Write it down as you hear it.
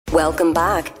Welcome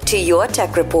back to Your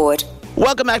Tech Report.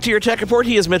 Welcome back to Your Tech Report.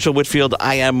 He is Mitchell Whitfield.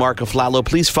 I am Mark Aflalo.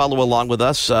 Please follow along with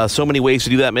us. So many ways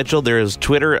to do that, Mitchell. There is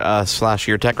Twitter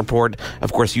 /Your Tech Report.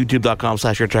 Of course,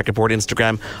 YouTube.com/Your Tech Report.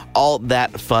 Instagram. All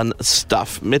that fun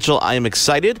stuff. Mitchell, I am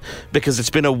excited because it's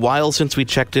been a while since we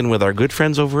checked in with our good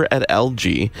friends over at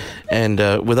LG. And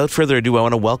without further ado, I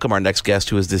want to welcome our next guest,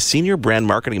 who is the Senior Brand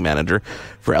Marketing Manager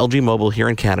for LG Mobile here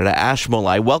in Canada, Ash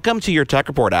Molaei. Welcome to Your Tech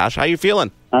Report, Ash. How are you feeling?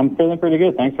 I'm feeling pretty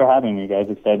good. Thanks for having me, guys.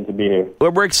 Excited to be here.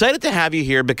 Well, we're excited to have you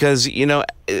here because,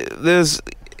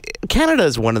 Canada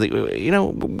is one of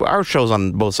the, our show's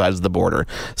on both sides of the border.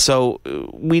 So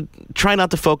we try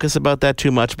not to focus about that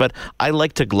too much, but I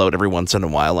like to gloat every once in a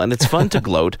while. And it's fun to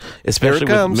gloat, especially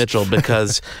with Mitchell,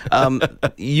 because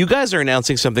you guys are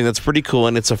announcing something that's pretty cool.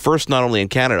 And it's a first not only in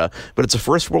Canada, but it's a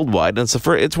first worldwide. And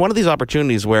it's one of these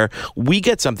opportunities where we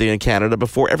get something in Canada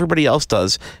before everybody else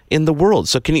does in the world.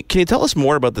 So can you tell us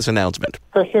more about this announcement?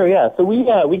 For sure, yeah. So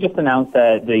we just announced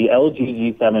that the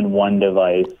LG G7 One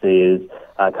device is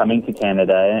coming to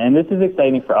Canada. And this is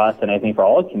exciting for us and I think for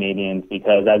all Canadians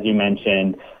because, as you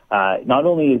mentioned, not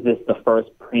only is this the first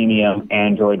premium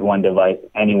Android One device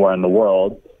anywhere in the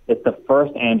world, it's the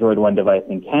first Android One device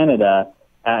in Canada.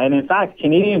 And in fact,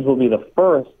 Canadians will be the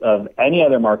first of any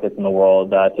other markets in the world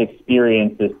to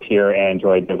experience this pure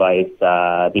Android device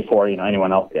before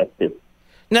anyone else gets to.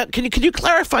 Now, can you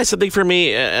clarify something for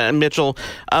me, Mitchell?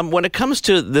 When it comes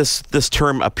to this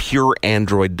term, a pure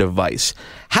Android device,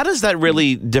 how does that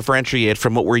really differentiate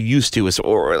from what we're used to?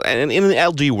 Or in the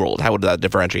LG world, how would that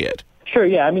differentiate? Sure,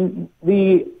 yeah. I mean,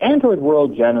 the Android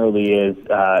world generally is,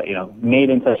 made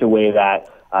in such a way that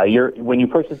when you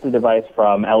purchase a device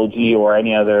from LG or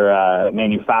any other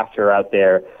manufacturer out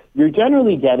there, you're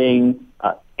generally getting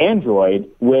Android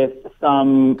with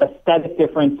some aesthetic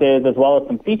differences as well as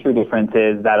some feature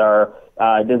differences that are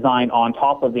designed on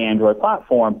top of the Android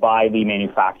platform by the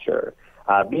manufacturer.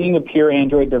 Being a pure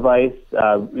Android device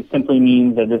simply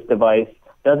means that this device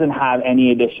doesn't have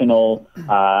any additional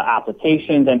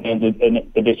applications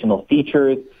and additional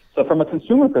features. So from a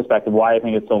consumer perspective, why I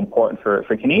think it's so important for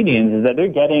Canadians is that they're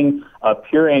getting a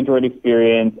pure Android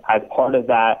experience. As part of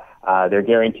that, they're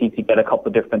guaranteed to get a couple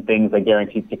of different things, like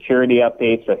guaranteed security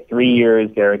updates for 3 years,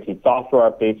 guaranteed software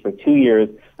updates for 2 years.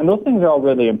 And those things are all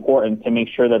really important to make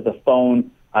sure that the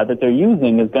phone that they're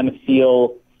using is going to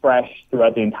feel fresh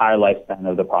throughout the entire lifespan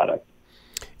of the product.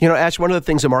 Ash, one of the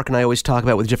things that Mark and I always talk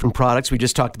about with different products, we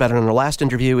just talked about it in our last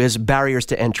interview, is barriers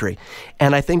to entry.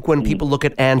 And I think when people look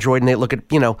at Android and they look at,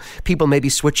 people maybe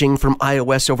switching from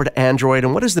iOS over to Android,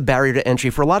 and what is the barrier to entry?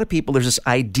 For a lot of people, there's this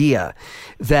idea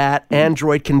that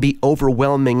Android can be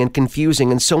overwhelming and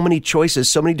confusing and so many choices,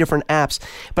 so many different apps.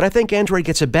 But I think Android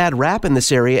gets a bad rap in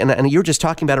this area, and you're just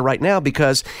talking about it right now,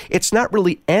 because it's not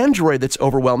really Android that's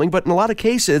overwhelming, but in a lot of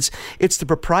cases, it's the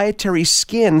proprietary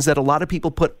skins that a lot of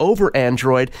people put over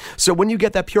Android. So when you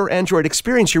get that pure Android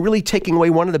experience, you're really taking away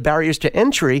one of the barriers to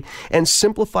entry and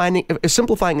simplifying and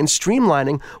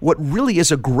streamlining what really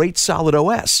is a great solid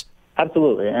OS.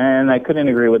 Absolutely, and I couldn't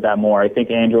agree with that more. I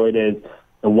think Android is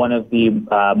one of the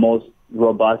most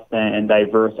robust and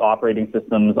diverse operating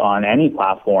systems on any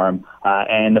platform,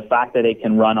 and the fact that it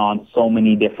can run on so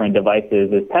many different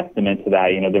devices is testament to that.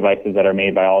 Devices that are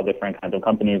made by all different kinds of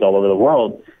companies all over the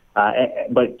world.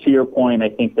 But to your point, I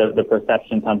think the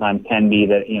perception sometimes can be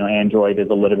that, Android is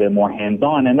a little bit more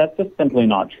hands-on, and that's just simply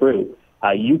not true.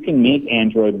 You can make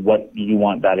Android what you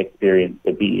want that experience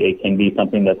to be. It can be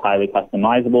something that's highly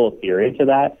customizable if you're into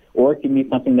that, or it can be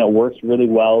something that works really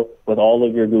well with all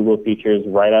of your Google features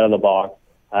right out of the box.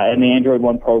 And the Android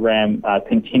One program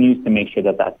continues to make sure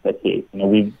that that's the case.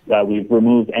 We've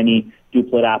removed any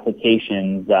duplicate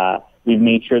applications. We've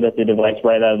made sure that the device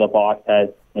right out of the box has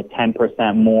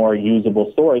 10% more usable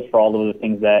storage for all of the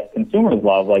things that consumers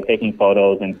love, like taking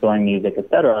photos and storing music,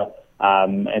 etc.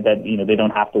 And that they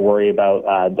don't have to worry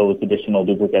about those additional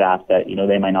duplicate apps that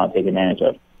they might not take advantage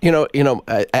of.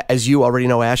 As you already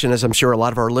know, Ash, and as I'm sure a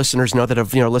lot of our listeners know that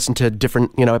have listened to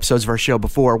different episodes of our show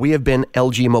before, we have been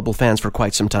LG Mobile fans for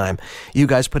quite some time. You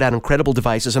guys put out incredible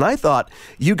devices, and I thought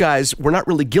you guys were not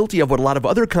really guilty of what a lot of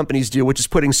other companies do, which is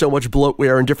putting so much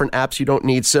bloatware and different apps you don't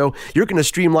need. So you're going to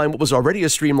streamline what was already a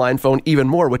streamlined phone even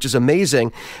more, which is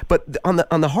amazing. But on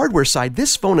the hardware side,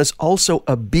 this phone is also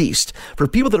a beast. For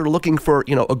people that are looking for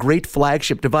a great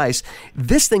flagship device,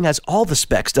 this thing has all the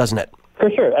specs, doesn't it? For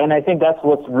sure, and I think that's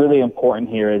what's really important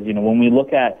here is, when we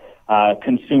look at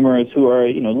consumers who are,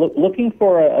 looking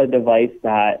for a device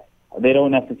that they don't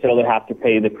necessarily have to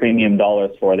pay the premium dollars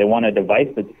for. They want a device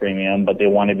that's premium, but they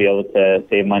want to be able to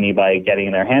save money by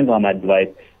getting their hands on that device.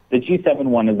 the G7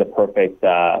 one is the perfect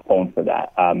phone for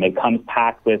that. It comes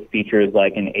packed with features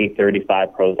like an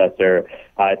A35 processor.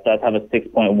 It does have a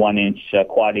 6.1-inch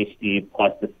Quad HD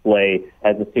Plus display. It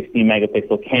has a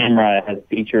 16-megapixel camera. It has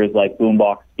features like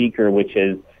boombox speaker, which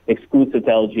is exclusive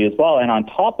to LG as well. And on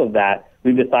top of that,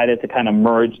 we've decided to kind of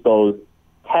merge those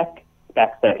tech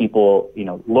specs that people,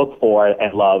 look for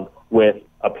and love with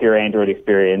a pure Android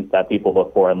experience that people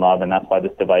look for and love. And that's why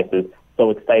this device is so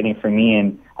exciting for me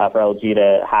and for LG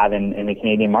to have in the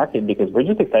Canadian market, because we're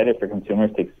just excited for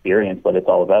consumers to experience what it's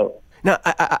all about. Now,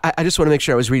 I just want to make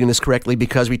sure I was reading this correctly,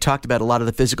 because we talked about a lot of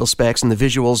the physical specs and the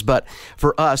visuals, but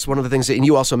for us, one of the things that, and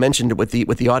you also mentioned it with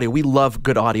the audio, we love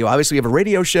good audio. Obviously, we have a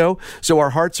radio show, so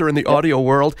our hearts are in the audio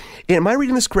world. Am I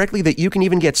reading this correctly that you can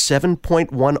even get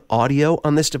 7.1 audio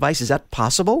on this device? Is that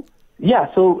possible?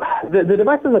 Yeah, so the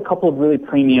device has a couple of really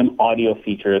premium audio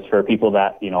features for people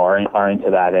that, are into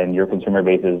that, and your consumer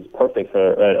base is perfect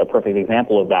for a perfect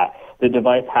example of that. The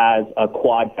device has a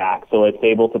quad jack, so it's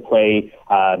able to play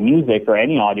music or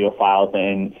any audio files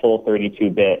in full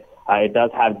 32-bit. It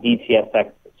does have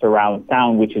DTS:X surround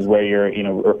sound, which is where you're,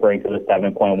 referring to the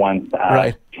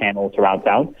 7.1 channel surround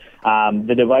sound.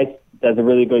 The device does a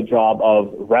really good job of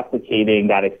replicating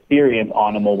that experience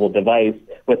on a mobile device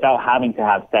without having to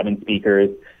have 7 speakers.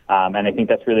 And I think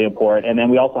that's really important. And then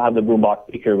we also have the boombox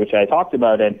speaker, which I talked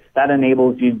about, and that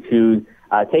enables you to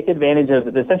take advantage of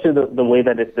essentially the way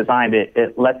that it's designed.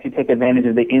 It lets you take advantage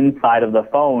of the inside of the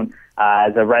phone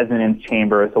as a resonance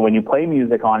chamber. So when you play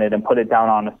music on it and put it down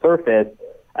on a surface,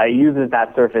 it uses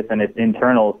that surface and its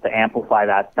internals to amplify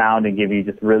that sound and give you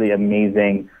just really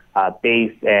amazing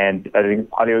bass and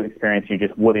audio experience you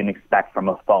just wouldn't expect from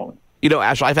a phone.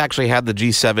 Ash, I've actually had the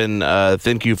G7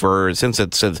 ThinQ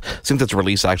since its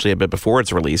release, actually a bit before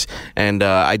its release, and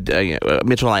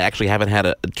Mitchell and I actually haven't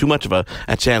had too much of a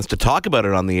chance to talk about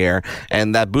it on the air.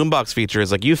 And that boombox feature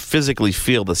is like you physically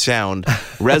feel the sound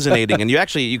resonating, and you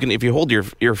can, if you hold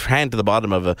your hand to the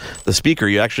bottom of the speaker,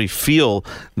 you actually feel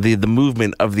the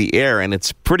movement of the air, and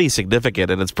it's pretty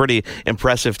significant and it's pretty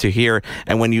impressive to hear.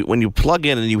 And when you plug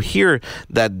in and you hear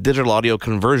that digital audio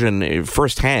conversion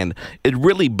firsthand, it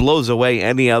really blows away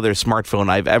any other smartphone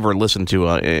I've ever listened to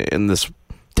in this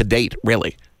to date,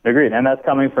 really. Agreed, and that's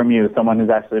coming from you, someone who's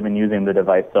actually been using the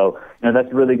device. So,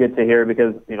 that's really good to hear,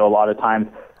 because, a lot of times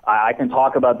I can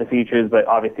talk about the features, but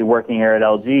obviously working here at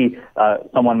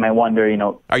LG, someone might wonder,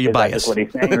 are you biased? Is that just what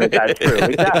he's saying, or is that true?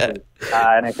 Exactly.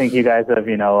 And I think you guys have,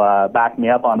 backed me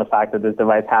up on the fact that this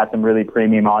device has some really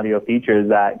premium audio features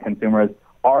that consumers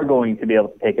are going to be able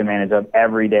to take advantage of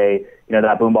every day.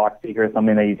 That boombox speaker is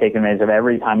something that you take advantage of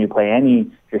every time you play if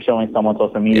you're showing someone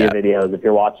social media videos, if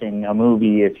you're watching a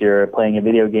movie, if you're playing a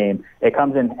video game. It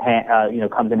comes in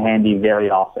handy very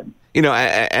often.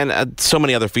 And so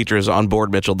many other features on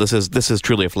board, Mitchell. This is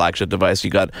truly a flagship device. You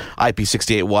got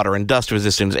IP68 water and dust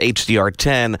resistance,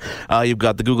 HDR10. You've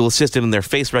got the Google Assistant in their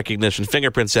face recognition,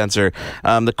 fingerprint sensor,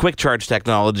 the quick charge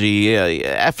technology,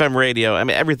 FM radio. I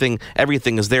mean,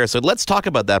 everything is there. So let's talk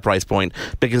about that price point,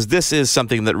 because this is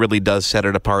something that really does set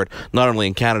it apart, not only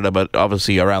in Canada but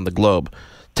obviously around the globe.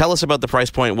 Tell us about the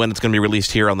price point when it's going to be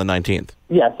released here on the 19th.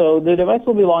 Yeah, so the device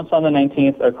will be launched on the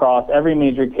 19th across every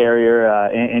major carrier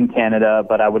in Canada,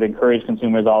 but I would encourage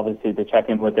consumers obviously to check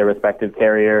in with their respective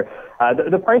carrier.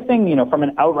 The pricing, from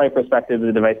an outright perspective,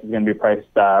 the device is going to be priced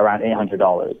around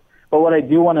 $800. But what I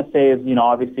do want to say is,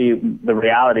 obviously the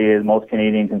reality is most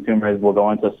Canadian consumers will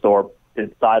go into a store to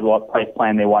decide what price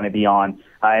plan they want to be on,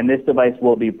 and this device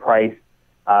will be priced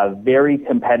very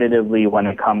competitively when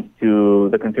it comes to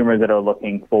the consumers that are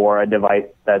looking for a device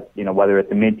that's, whether it's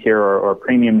a mid-tier or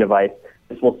premium device.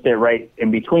 This will sit right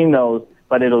in between those,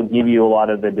 but it'll give you a lot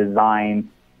of the design,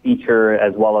 feature,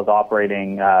 as well as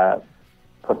operating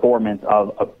performance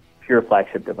of a pure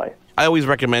flagship device. I always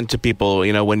recommend to people,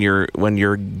 when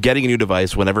you're getting a new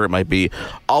device, whenever it might be,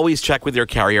 always check with your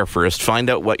carrier first. Find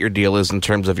out what your deal is in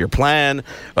terms of your plan,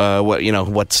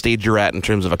 what stage you're at in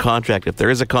terms of a contract, if there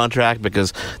is a contract,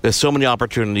 because there's so many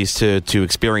opportunities to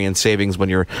experience savings when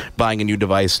you're buying a new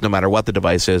device, no matter what the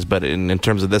device is. But in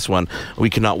terms of this one, we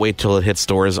cannot wait till it hits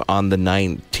stores on the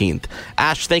 19th.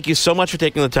 Ash, thank you so much for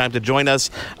taking the time to join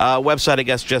us. Website, I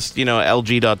guess, just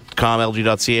LG.com,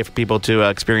 LG.ca for people to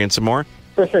experience some more.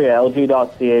 For sure, yeah.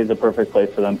 LG.ca is the perfect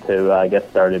place for them to get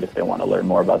started if they want to learn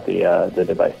more about the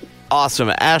device. Awesome.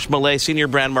 Ash Molaei, Senior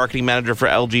Brand Marketing Manager for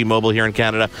LG Mobile here in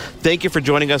Canada. Thank you for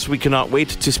joining us. We cannot wait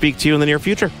to speak to you in the near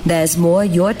future. There's more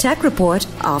Your Tech Report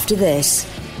after this.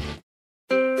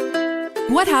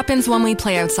 What happens when we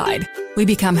play outside? We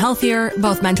become healthier,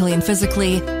 both mentally and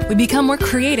physically. We become more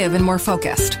creative and more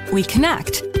focused. We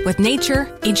connect with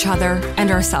nature, each other,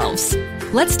 and ourselves.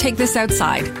 Let's take this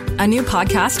outside. a new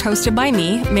podcast hosted by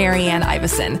me, Marianne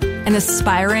Iveson, an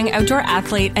aspiring outdoor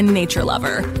athlete and nature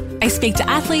lover. I speak to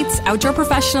athletes, outdoor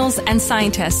professionals, and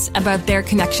scientists about their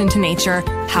connection to nature,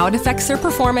 how it affects their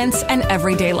performance, and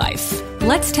everyday life.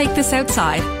 Let's Take This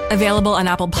Outside, available on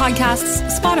Apple Podcasts,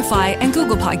 Spotify, and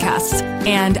Google Podcasts,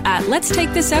 and at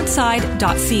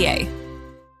letstakethisoutside.ca.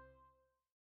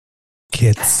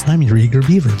 Kids, I'm your eager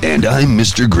beaver. And I'm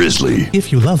Mr. Grizzly.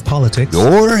 If you love politics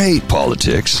or hate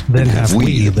politics, then have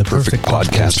we the perfect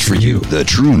podcast for you. The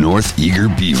True North Eager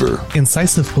Beaver.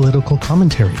 Incisive political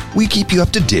commentary. We keep you up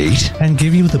to date and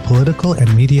give you the political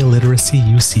and media literacy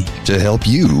you seek to help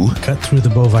you cut through the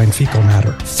bovine fecal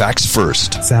matter. Facts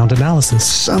first. Sound analysis.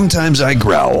 Sometimes I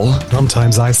growl.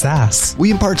 Sometimes I sass.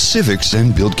 We impart civics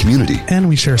and build community. And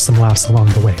we share some laughs along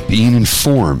the way. Being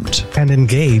informed and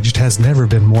engaged has never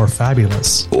been more fabulous.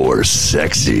 Or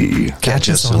sexy. Catch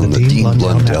us on the Dean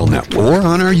Blundell Network. Or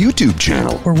on our YouTube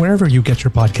channel. Or wherever you get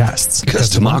your podcasts. Because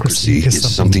democracy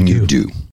is something you do.